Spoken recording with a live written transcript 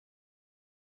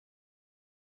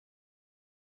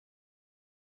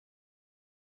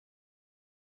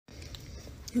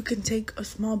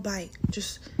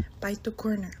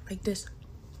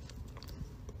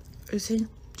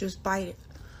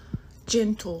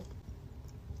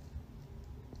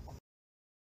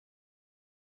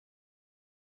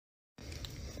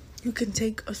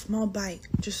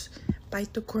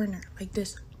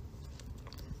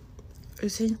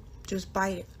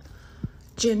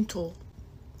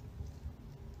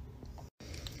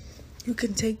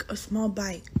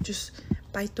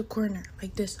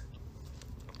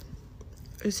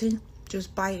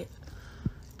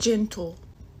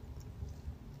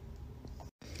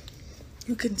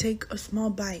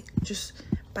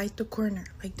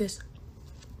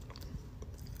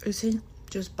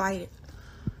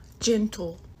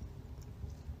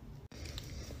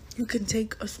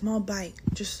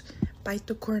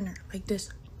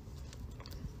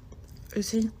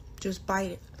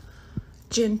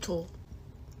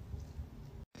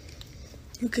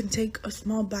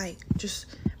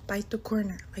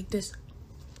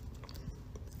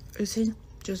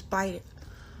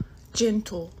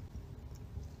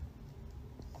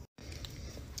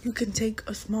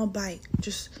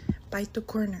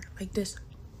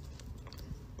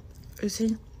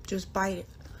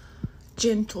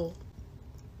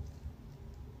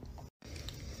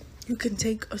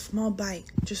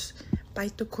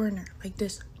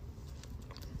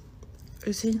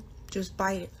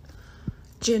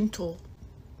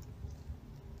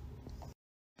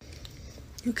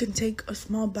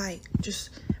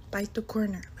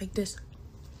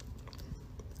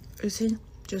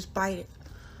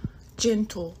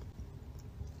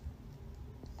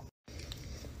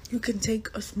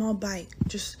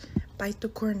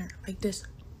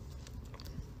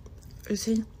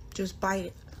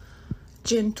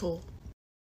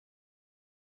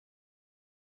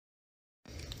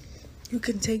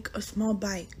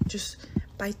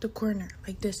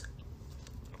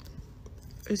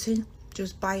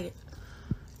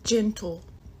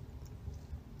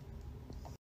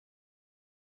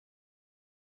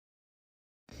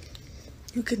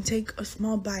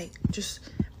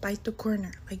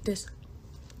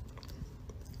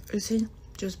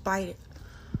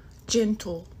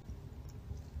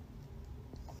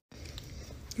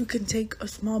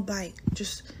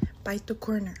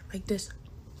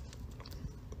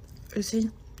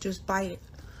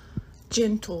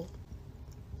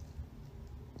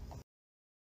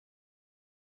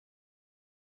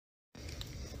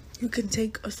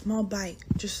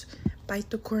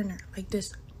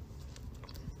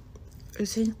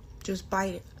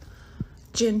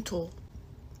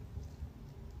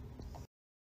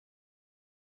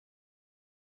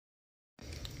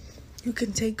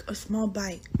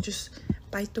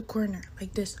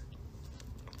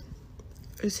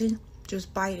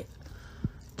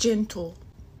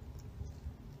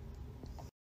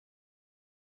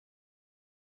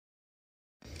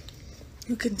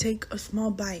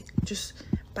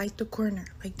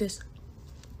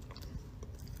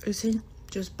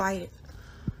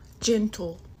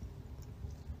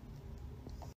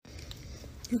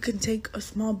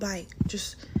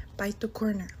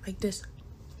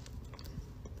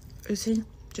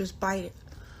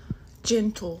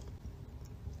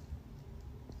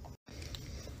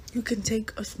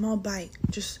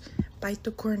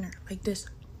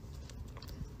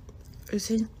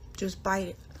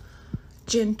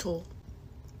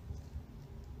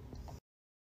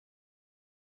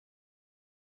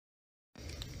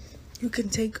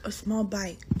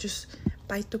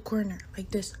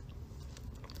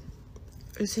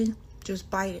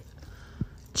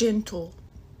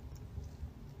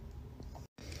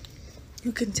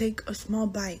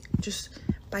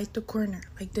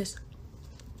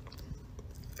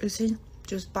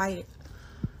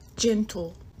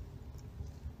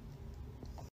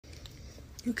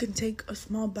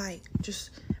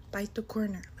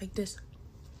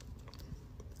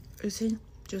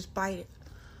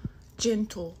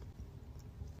gentle.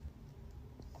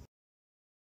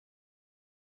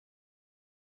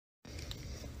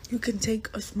 You can take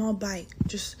a small bite,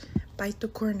 just bite the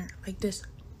corner like this.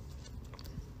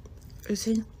 You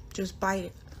see? Just bite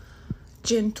it.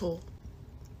 Gentle.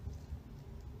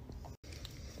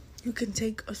 You can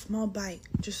take a small bite,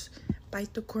 just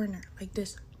bite the corner like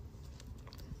this.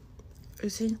 You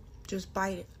see? Just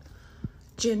bite it.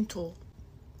 Gentle.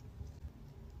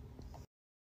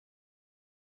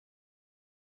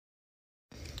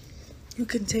 You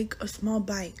can take a small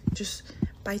bite, just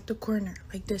bite the corner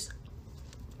like this.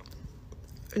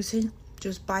 You see?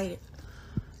 Just bite it.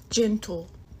 Gentle.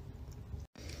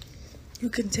 You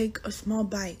can take a small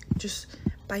bite, just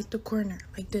bite the corner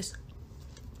like this.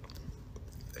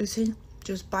 You see?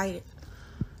 Just bite it.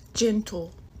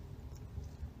 Gentle.